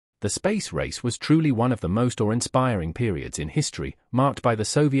The space race was truly one of the most awe-inspiring periods in history, marked by the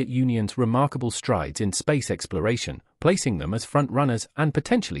Soviet Union's remarkable strides in space exploration, placing them as frontrunners and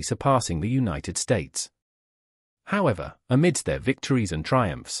potentially surpassing the United States. However, amidst their victories and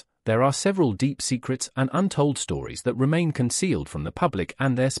triumphs, there are several deep secrets and untold stories that remain concealed from the public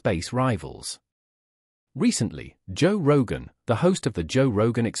and their space rivals. Recently, Joe Rogan, the host of the Joe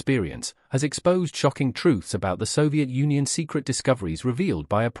Rogan Experience, has exposed shocking truths about the Soviet Union's secret discoveries revealed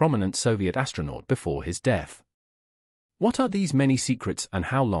by a prominent Soviet astronaut before his death. What are these many secrets and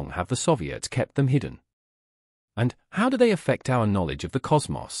how long have the Soviets kept them hidden? And how do they affect our knowledge of the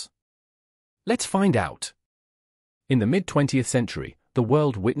cosmos? Let's find out. In the mid-20th century, the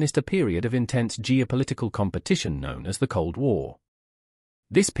world witnessed a period of intense geopolitical competition known as the Cold War.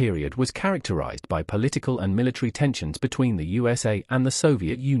 This period was characterized by political and military tensions between the USA and the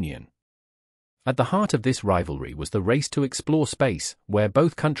Soviet Union. At the heart of this rivalry was the race to explore space, where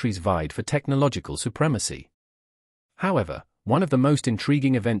both countries vied for technological supremacy. However, one of the most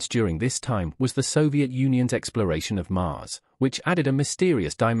intriguing events during this time was the Soviet Union's exploration of Mars, which added a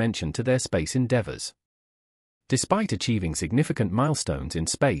mysterious dimension to their space endeavors. Despite achieving significant milestones in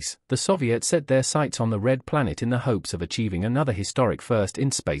space, the Soviets set their sights on the Red Planet in the hopes of achieving another historic first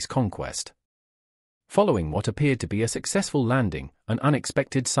in space conquest. Following what appeared to be a successful landing, an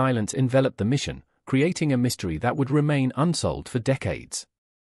unexpected silence enveloped the mission, creating a mystery that would remain unsolved for decades.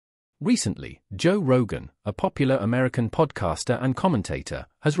 Recently, Joe Rogan, a popular American podcaster and commentator,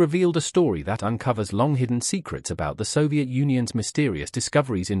 has revealed a story that uncovers long-hidden secrets about the Soviet Union's mysterious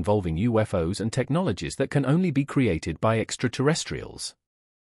discoveries involving UFOs and technologies that can only be created by extraterrestrials.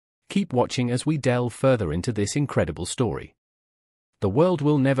 Keep watching as we delve further into this incredible story. The world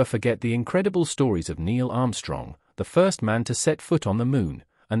will never forget the incredible stories of Neil Armstrong, the first man to set foot on the moon,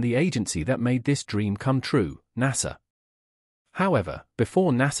 and the agency that made this dream come true, NASA. However,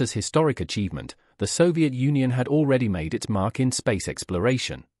 before NASA's historic achievement, the Soviet Union had already made its mark in space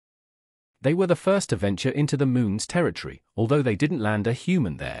exploration. They were the first to venture into the moon's territory, although they didn't land a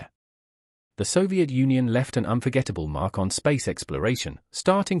human there. The Soviet Union left an unforgettable mark on space exploration,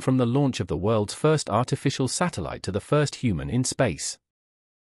 starting from the launch of the world's first artificial satellite to the first human in space.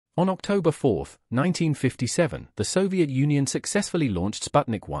 On October 4, 1957, the Soviet Union successfully launched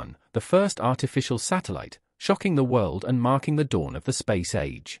Sputnik 1, the first artificial satellite, shocking the world and marking the dawn of the space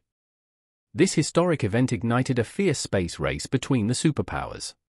age. This historic event ignited a fierce space race between the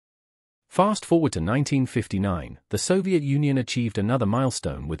superpowers. Fast forward to 1959, the Soviet Union achieved another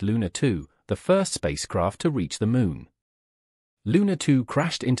milestone with Luna 2, the first spacecraft to reach the moon. Luna 2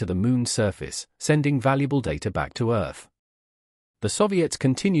 crashed into the moon's surface, sending valuable data back to Earth. The Soviets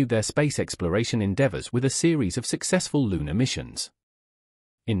continued their space exploration endeavors with a series of successful lunar missions.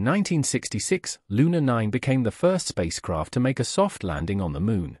 In 1966, Luna 9 became the first spacecraft to make a soft landing on the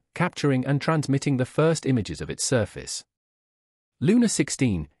moon, capturing and transmitting the first images of its surface. Luna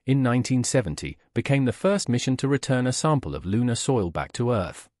 16, in 1970, became the first mission to return a sample of lunar soil back to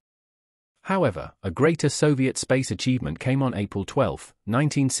Earth. However, a greater Soviet space achievement came on April 12,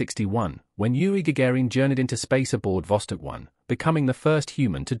 1961, when Yuri Gagarin journeyed into space aboard Vostok 1, becoming the first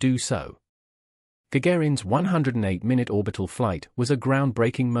human to do so. Gagarin's 108-minute orbital flight was a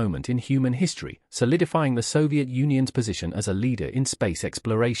groundbreaking moment in human history, solidifying the Soviet Union's position as a leader in space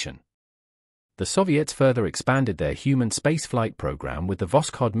exploration. The Soviets further expanded their human spaceflight program with the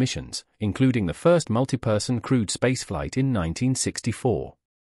Voskhod missions, including the first multi-person crewed spaceflight in 1964.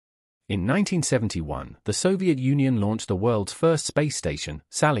 In 1971, the Soviet Union launched the world's first space station,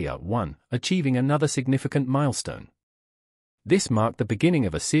 Salyut-1, achieving another significant milestone. This marked the beginning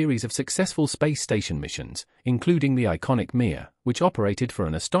of a series of successful space station missions, including the iconic Mir, which operated for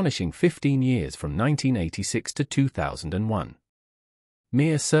an astonishing 15 years from 1986 to 2001.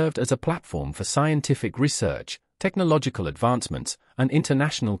 Mir served as a platform for scientific research, technological advancements, and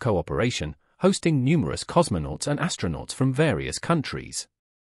international cooperation, hosting numerous cosmonauts and astronauts from various countries.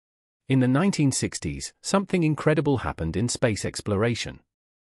 In the 1960s, something incredible happened in space exploration.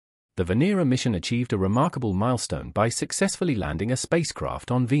 The Venera mission achieved a remarkable milestone by successfully landing a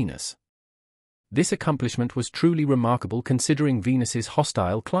spacecraft on Venus. This accomplishment was truly remarkable considering Venus's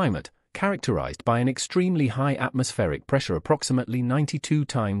hostile climate, characterized by an extremely high atmospheric pressure approximately 92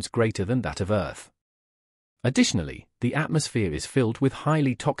 times greater than that of Earth. Additionally, the atmosphere is filled with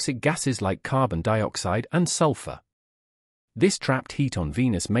highly toxic gases like carbon dioxide and sulfur. This trapped heat on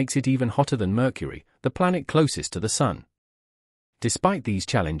Venus makes it even hotter than Mercury, the planet closest to the Sun. Despite these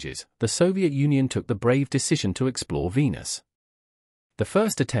challenges, the Soviet Union took the brave decision to explore Venus. The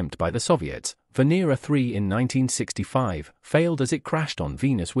first attempt by the Soviets, Venera 3 in 1965, failed as it crashed on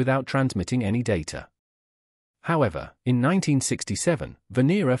Venus without transmitting any data. However, in 1967,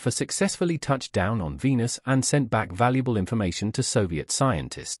 Venera successfully touched down on Venus and sent back valuable information to Soviet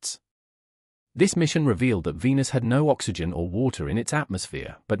scientists. This mission revealed that Venus had no oxygen or water in its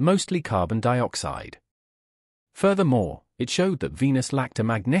atmosphere, but mostly carbon dioxide. Furthermore, it showed that Venus lacked a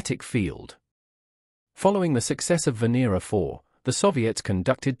magnetic field. Following the success of Venera 4, the Soviets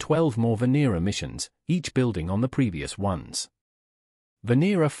conducted 12 more Venera missions, each building on the previous ones.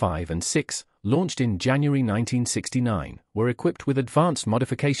 Venera 5 and 6, launched in January 1969, were equipped with advanced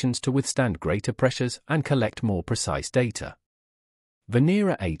modifications to withstand greater pressures and collect more precise data.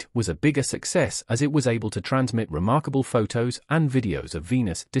 Venera 8 was a bigger success as it was able to transmit remarkable photos and videos of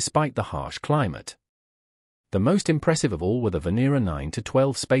Venus despite the harsh climate. The most impressive of all were the Venera 9 to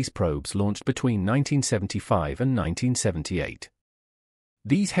 12 space probes launched between 1975 and 1978.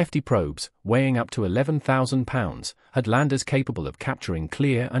 These hefty probes, weighing up to 11,000 pounds, had landers capable of capturing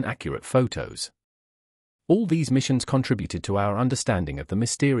clear and accurate photos. All these missions contributed to our understanding of the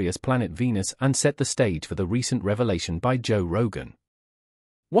mysterious planet Venus and set the stage for the recent revelation by Joe Rogan.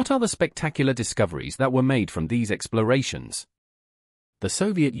 What are the spectacular discoveries that were made from these explorations? The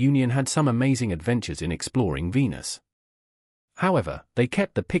Soviet Union had some amazing adventures in exploring Venus. However, they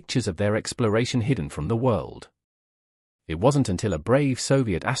kept the pictures of their exploration hidden from the world. It wasn't until a brave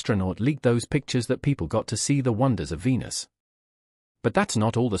Soviet astronaut leaked those pictures that people got to see the wonders of Venus. But that's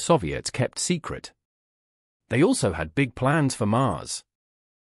not all the Soviets kept secret. They also had big plans for Mars.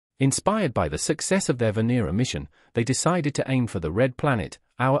 Inspired by the success of their Venera mission, they decided to aim for the red planet,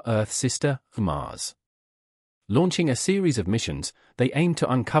 our Earth sister, Mars. Launching a series of missions, they aimed to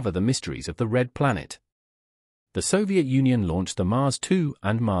uncover the mysteries of the red planet. The Soviet Union launched the Mars 2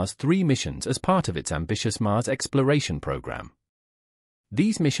 and Mars 3 missions as part of its ambitious Mars exploration program.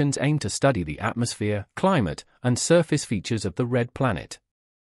 These missions aimed to study the atmosphere, climate, and surface features of the red planet.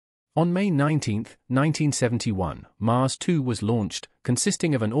 On May 19, 1971, Mars 2 was launched,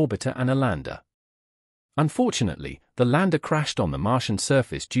 consisting of an orbiter and a lander. Unfortunately, the lander crashed on the Martian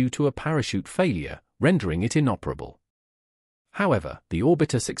surface due to a parachute failure, rendering it inoperable. However, the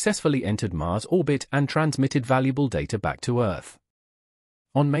orbiter successfully entered Mars orbit and transmitted valuable data back to Earth.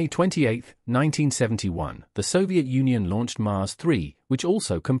 On May 28, 1971, the Soviet Union launched Mars 3, which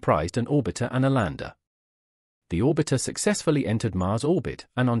also comprised an orbiter and a lander. The orbiter successfully entered Mars orbit,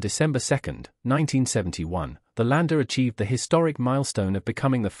 and on December 2, 1971, the lander achieved the historic milestone of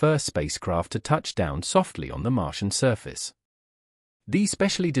becoming the first spacecraft to touch down softly on the Martian surface. These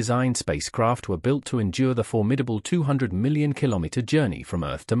specially designed spacecraft were built to endure the formidable 200 million kilometer journey from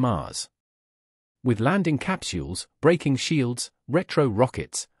Earth to Mars. With landing capsules, braking shields, retro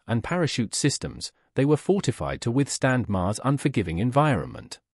rockets, and parachute systems, they were fortified to withstand Mars' unforgiving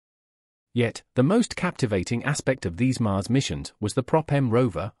environment. Yet, the most captivating aspect of these Mars missions was the Prop-M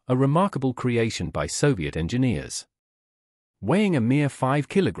rover, a remarkable creation by Soviet engineers. Weighing a mere 5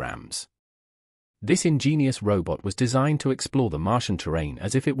 kilograms. This ingenious robot was designed to explore the Martian terrain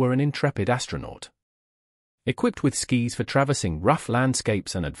as if it were an intrepid astronaut. Equipped with skis for traversing rough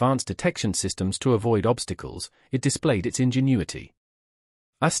landscapes and advanced detection systems to avoid obstacles, it displayed its ingenuity.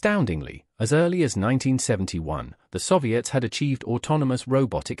 Astoundingly, as early as 1971, the Soviets had achieved autonomous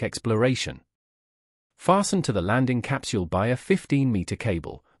robotic exploration. Fastened to the landing capsule by a 15-meter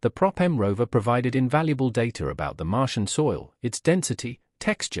cable, the Prop-M rover provided invaluable data about the Martian soil, its density,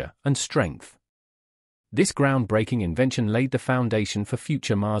 texture, and strength. This groundbreaking invention laid the foundation for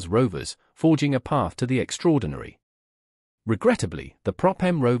future Mars rovers, forging a path to the extraordinary. Regrettably, the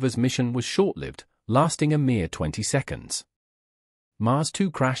Prop-M rover's mission was short-lived, lasting a mere 20 seconds. Mars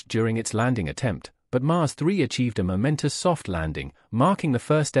 2 crashed during its landing attempt, but Mars 3 achieved a momentous soft landing, marking the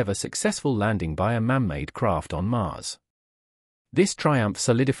first-ever successful landing by a man-made craft on Mars. This triumph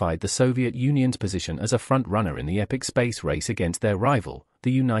solidified the Soviet Union's position as a front-runner in the epic space race against their rival,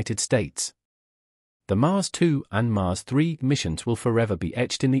 the United States. The Mars 2 and Mars 3 missions will forever be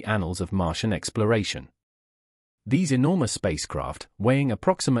etched in the annals of Martian exploration. These enormous spacecraft, weighing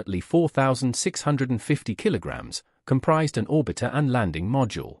approximately 4,650 kilograms, comprised an orbiter and landing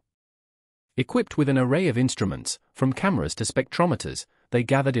module. Equipped with an array of instruments, from cameras to spectrometers, they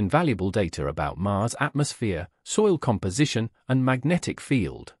gathered invaluable data about Mars' atmosphere, soil composition, and magnetic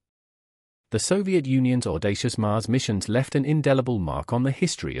field. The Soviet Union's audacious Mars missions left an indelible mark on the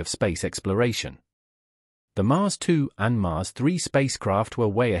history of space exploration. The Mars 2 and Mars 3 spacecraft were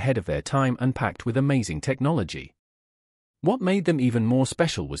way ahead of their time and packed with amazing technology. What made them even more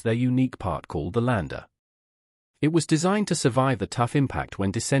special was their unique part called the lander. It was designed to survive the tough impact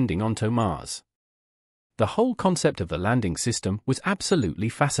when descending onto Mars. The whole concept of the landing system was absolutely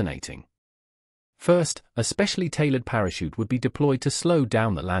fascinating. First, a specially tailored parachute would be deployed to slow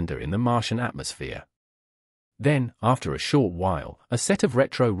down the lander in the Martian atmosphere. Then, after a short while, a set of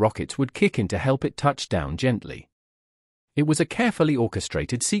retro rockets would kick in to help it touch down gently. It was a carefully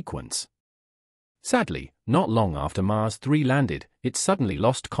orchestrated sequence. Sadly, not long after Mars 3 landed, it suddenly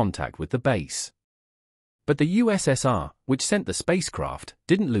lost contact with the base. But the USSR, which sent the spacecraft,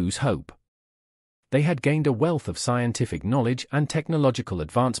 didn't lose hope. They had gained a wealth of scientific knowledge and technological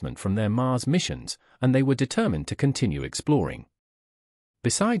advancement from their Mars missions, and they were determined to continue exploring.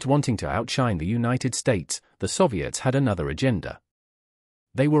 Besides wanting to outshine the United States, the Soviets had another agenda.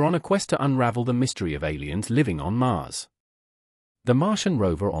 They were on a quest to unravel the mystery of aliens living on Mars. The Martian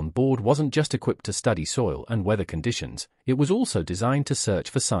rover on board wasn't just equipped to study soil and weather conditions, it was also designed to search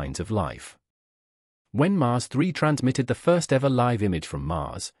for signs of life. When Mars 3 transmitted the first ever live image from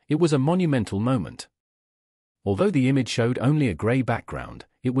Mars, it was a monumental moment. Although the image showed only a grey background,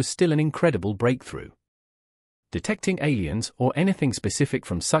 it was still an incredible breakthrough. Detecting aliens or anything specific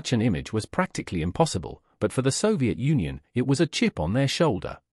from such an image was practically impossible, but for the Soviet Union, it was a chip on their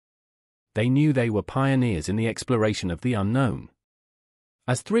shoulder. They knew they were pioneers in the exploration of the unknown.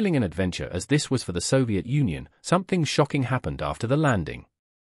 As thrilling an adventure as this was for the Soviet Union, something shocking happened after the landing.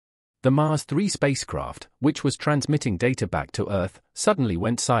 The Mars 3 spacecraft, which was transmitting data back to Earth, suddenly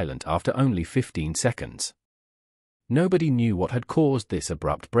went silent after only 15 seconds. Nobody knew what had caused this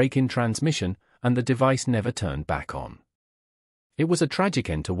abrupt break in transmission, and the device never turned back on. It was a tragic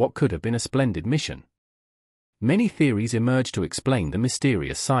end to what could have been a splendid mission. Many theories emerged to explain the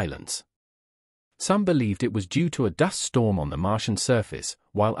mysterious silence. Some believed it was due to a dust storm on the Martian surface,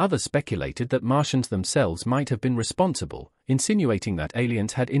 while others speculated that Martians themselves might have been responsible, insinuating that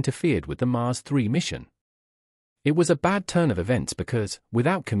aliens had interfered with the Mars 3 mission. It was a bad turn of events because,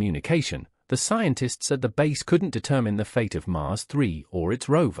 without communication, the scientists at the base couldn't determine the fate of Mars 3 or its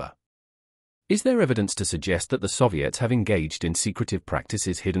rover. Is there evidence to suggest that the Soviets have engaged in secretive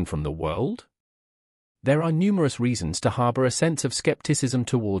practices hidden from the world? There are numerous reasons to harbor a sense of skepticism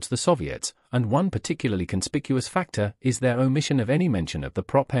towards the Soviets, and one particularly conspicuous factor is their omission of any mention of the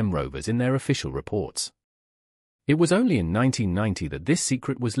Prop-M rovers in their official reports. It was only in 1990 that this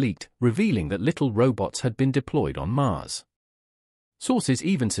secret was leaked, revealing that little robots had been deployed on Mars. Sources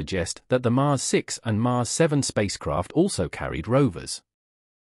even suggest that the Mars 6 and Mars 7 spacecraft also carried rovers.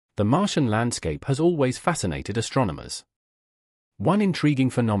 The Martian landscape has always fascinated astronomers. One intriguing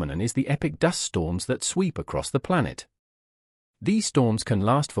phenomenon is the epic dust storms that sweep across the planet. These storms can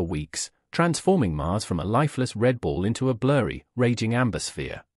last for weeks, transforming Mars from a lifeless red ball into a blurry, raging amber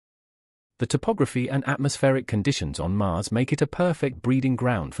sphere. The topography and atmospheric conditions on Mars make it a perfect breeding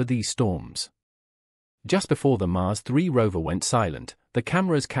ground for these storms. Just before the Mars 3 rover went silent, the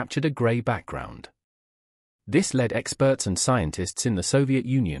cameras captured a grey background. This led experts and scientists in the Soviet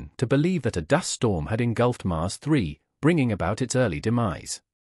Union to believe that a dust storm had engulfed Mars 3, bringing about its early demise.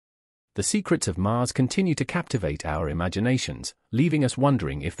 The secrets of Mars continue to captivate our imaginations, leaving us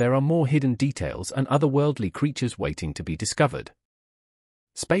wondering if there are more hidden details and otherworldly creatures waiting to be discovered.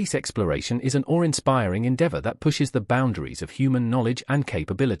 Space exploration is an awe-inspiring endeavor that pushes the boundaries of human knowledge and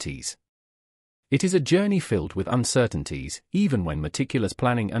capabilities. It is a journey filled with uncertainties, even when meticulous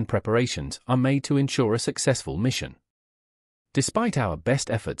planning and preparations are made to ensure a successful mission. Despite our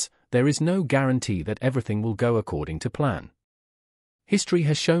best efforts, there is no guarantee that everything will go according to plan. History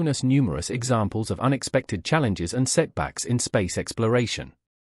has shown us numerous examples of unexpected challenges and setbacks in space exploration.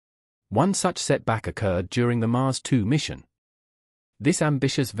 One such setback occurred during the Mars 2 mission. This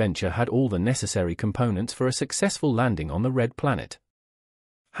ambitious venture had all the necessary components for a successful landing on the Red Planet.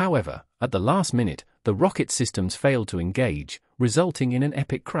 However, at the last minute, the rocket systems failed to engage, resulting in an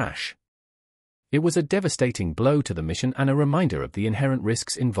epic crash. It was a devastating blow to the mission and a reminder of the inherent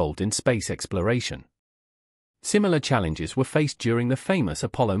risks involved in space exploration. Similar challenges were faced during the famous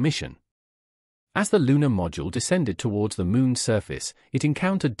Apollo mission. As the lunar module descended towards the Moon's surface, it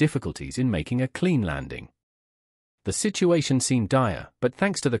encountered difficulties in making a clean landing. The situation seemed dire, but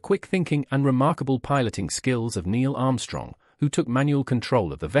thanks to the quick thinking and remarkable piloting skills of Neil Armstrong, who took manual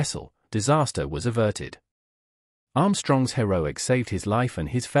control of the vessel, disaster was averted. Armstrong's heroics saved his life and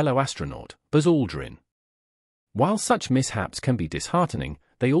his fellow astronaut, Buzz Aldrin. While such mishaps can be disheartening,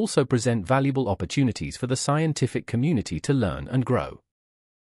 they also present valuable opportunities for the scientific community to learn and grow.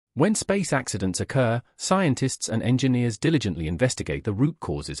 When space accidents occur, scientists and engineers diligently investigate the root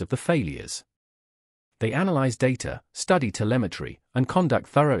causes of the failures. They analyze data, study telemetry, and conduct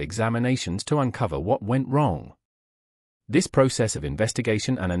thorough examinations to uncover what went wrong. This process of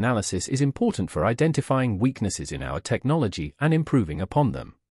investigation and analysis is important for identifying weaknesses in our technology and improving upon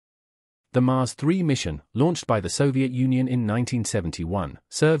them. The Mars 3 mission, launched by the Soviet Union in 1971,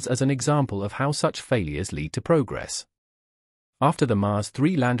 serves as an example of how such failures lead to progress. After the Mars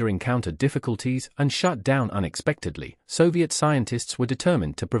 3 lander encountered difficulties and shut down unexpectedly, Soviet scientists were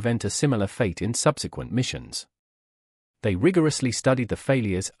determined to prevent a similar fate in subsequent missions. They rigorously studied the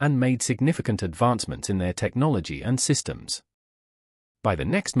failures and made significant advancements in their technology and systems. By the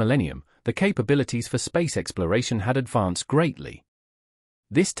next millennium, the capabilities for space exploration had advanced greatly.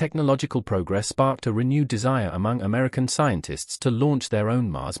 This technological progress sparked a renewed desire among American scientists to launch their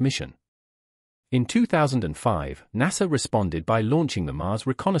own Mars mission. In 2005, NASA responded by launching the Mars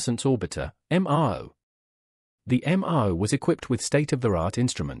Reconnaissance Orbiter, MRO. The MRO was equipped with state-of-the-art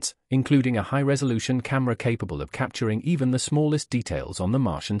instruments, including a high-resolution camera capable of capturing even the smallest details on the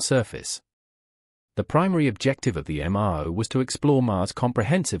Martian surface. The primary objective of the MRO was to explore Mars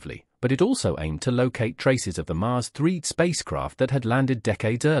comprehensively, but it also aimed to locate traces of the Mars 3 spacecraft that had landed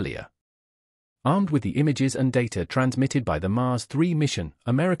decades earlier. Armed with the images and data transmitted by the Mars 3 mission,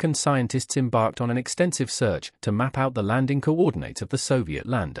 American scientists embarked on an extensive search to map out the landing coordinates of the Soviet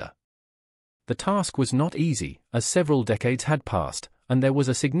lander. The task was not easy, as several decades had passed, and there was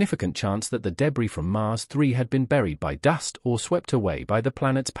a significant chance that the debris from Mars 3 had been buried by dust or swept away by the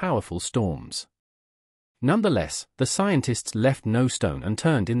planet's powerful storms. Nonetheless, the scientists left no stone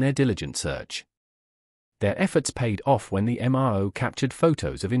unturned in their diligent search. Their efforts paid off when the MRO captured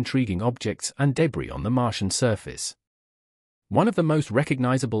photos of intriguing objects and debris on the Martian surface. One of the most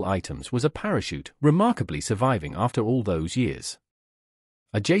recognizable items was a parachute, remarkably surviving after all those years.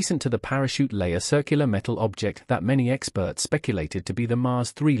 Adjacent to the parachute lay a circular metal object that many experts speculated to be the Mars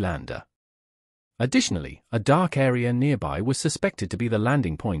 3 lander. Additionally, a dark area nearby was suspected to be the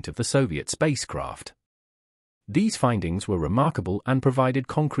landing point of the Soviet spacecraft. These findings were remarkable and provided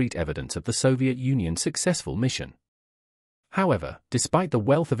concrete evidence of the Soviet Union's successful mission. However, despite the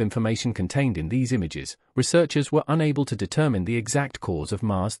wealth of information contained in these images, researchers were unable to determine the exact cause of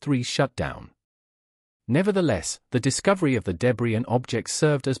Mars 3's shutdown. Nevertheless, the discovery of the debris and objects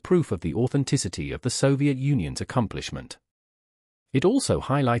served as proof of the authenticity of the Soviet Union's accomplishment. It also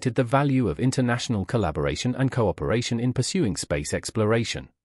highlighted the value of international collaboration and cooperation in pursuing space exploration.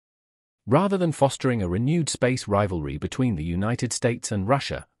 Rather than fostering a renewed space rivalry between the United States and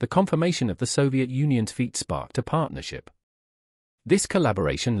Russia, the confirmation of the Soviet Union's feat sparked a partnership. This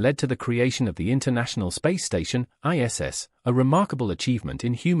collaboration led to the creation of the International Space Station, ISS, a remarkable achievement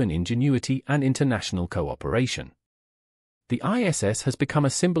in human ingenuity and international cooperation. The ISS has become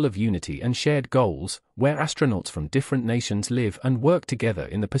a symbol of unity and shared goals, where astronauts from different nations live and work together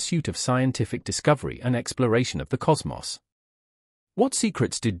in the pursuit of scientific discovery and exploration of the cosmos. What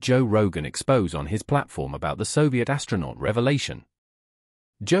secrets did Joe Rogan expose on his platform about the Soviet astronaut revelation?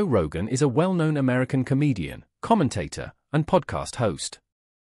 Joe Rogan is a well-known American comedian, commentator, and podcast host.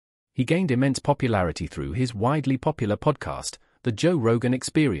 He gained immense popularity through his widely popular podcast, The Joe Rogan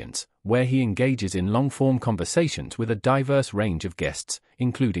Experience, where he engages in long-form conversations with a diverse range of guests,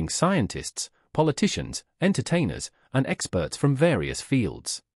 including scientists, politicians, entertainers, and experts from various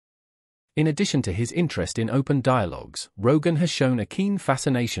fields. In addition to his interest in open dialogues, Rogan has shown a keen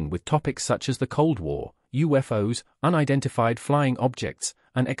fascination with topics such as the Cold War, UFOs, unidentified flying objects,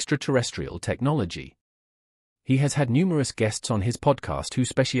 and extraterrestrial technology. He has had numerous guests on his podcast who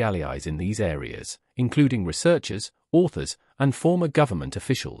specialize in these areas, including researchers, authors, and former government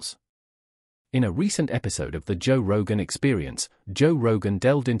officials. In a recent episode of The Joe Rogan Experience, Joe Rogan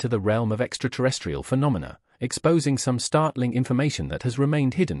delved into the realm of extraterrestrial phenomena, exposing some startling information that has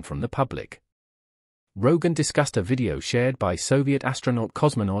remained hidden from the public. Rogan discussed a video shared by Soviet astronaut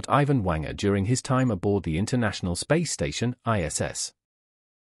cosmonaut Ivan Wanger during his time aboard the International Space Station, ISS.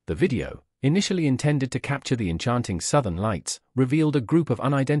 The video, initially intended to capture the enchanting southern lights, revealed a group of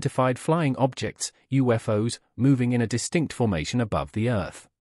unidentified flying objects, UFOs, moving in a distinct formation above the Earth.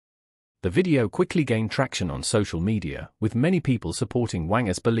 The video quickly gained traction on social media, with many people supporting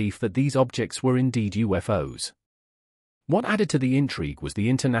Wanger's belief that these objects were indeed UFOs. What added to the intrigue was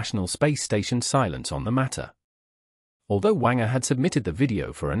the International Space Station's silence on the matter. Although Wanger had submitted the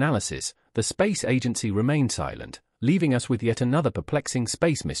video for analysis, the space agency remained silent, leaving us with yet another perplexing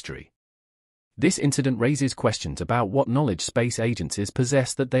space mystery. This incident raises questions about what knowledge space agencies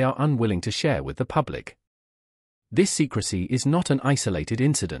possess that they are unwilling to share with the public. This secrecy is not an isolated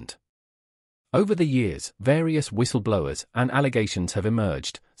incident. Over the years, various whistleblowers and allegations have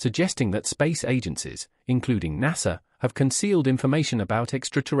emerged, suggesting that space agencies, including NASA, have concealed information about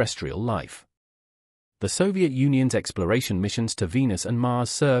extraterrestrial life. The Soviet Union's exploration missions to Venus and Mars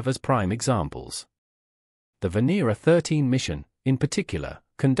serve as prime examples. The Venera 13 mission, in particular,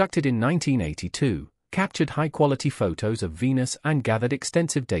 conducted in 1982, captured high-quality photos of Venus and gathered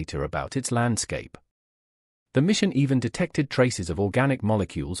extensive data about its landscape. The mission even detected traces of organic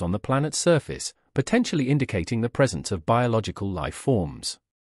molecules on the planet's surface, potentially indicating the presence of biological life forms.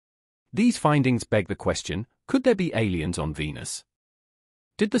 These findings beg the question, could there be aliens on Venus?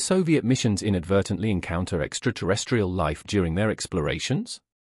 Did the Soviet missions inadvertently encounter extraterrestrial life during their explorations?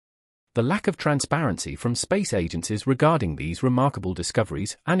 The lack of transparency from space agencies regarding these remarkable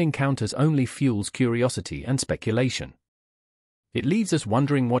discoveries and encounters only fuels curiosity and speculation. It leaves us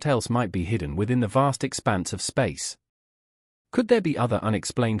wondering what else might be hidden within the vast expanse of space. Could there be other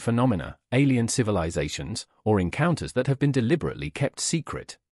unexplained phenomena, alien civilizations, or encounters that have been deliberately kept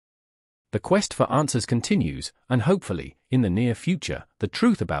secret? The quest for answers continues, and hopefully, in the near future, the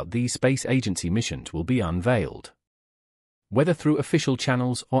truth about these space agency missions will be unveiled. Whether through official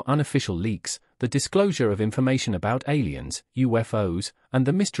channels or unofficial leaks, the disclosure of information about aliens, UFOs, and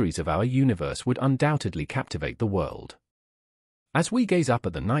the mysteries of our universe would undoubtedly captivate the world. As we gaze up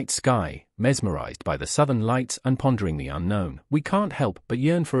at the night sky, mesmerized by the southern lights and pondering the unknown, we can't help but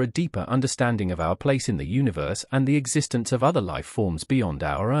yearn for a deeper understanding of our place in the universe and the existence of other life forms beyond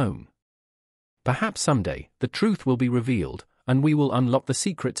our own. Perhaps someday, the truth will be revealed, and we will unlock the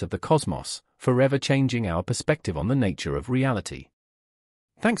secrets of the cosmos, forever changing our perspective on the nature of reality.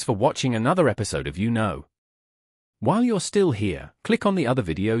 Thanks for watching another episode of You Know. While you're still here, click on the other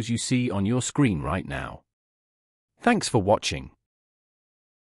videos you see on your screen right now. Thanks for watching.